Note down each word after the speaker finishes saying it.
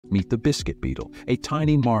Meet the Biscuit Beetle, a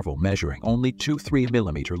tiny marvel measuring only 2–3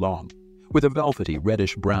 mm long. With a velvety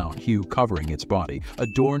reddish-brown hue covering its body,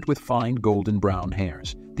 adorned with fine golden brown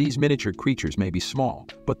hairs. These miniature creatures may be small,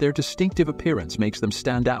 but their distinctive appearance makes them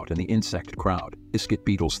stand out in the insect crowd. Biscuit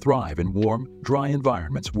beetles thrive in warm, dry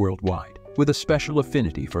environments worldwide, with a special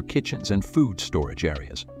affinity for kitchens and food storage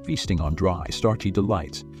areas. Feasting on dry, starchy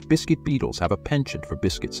delights, biscuit beetles have a penchant for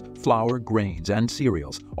biscuits, flour, grains, and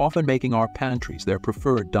cereals, often making our pantries their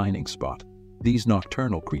preferred dining spot. These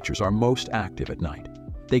nocturnal creatures are most active at night.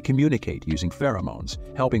 They communicate using pheromones,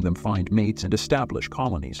 helping them find mates and establish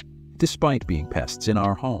colonies. Despite being pests in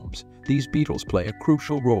our homes, these beetles play a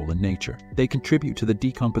crucial role in nature. They contribute to the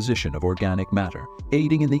decomposition of organic matter,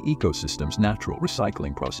 aiding in the ecosystem's natural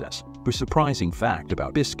recycling process. A surprising fact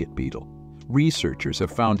about biscuit beetle: researchers have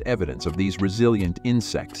found evidence of these resilient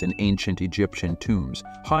insects in ancient Egyptian tombs,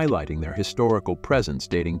 highlighting their historical presence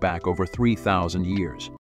dating back over 3,000 years.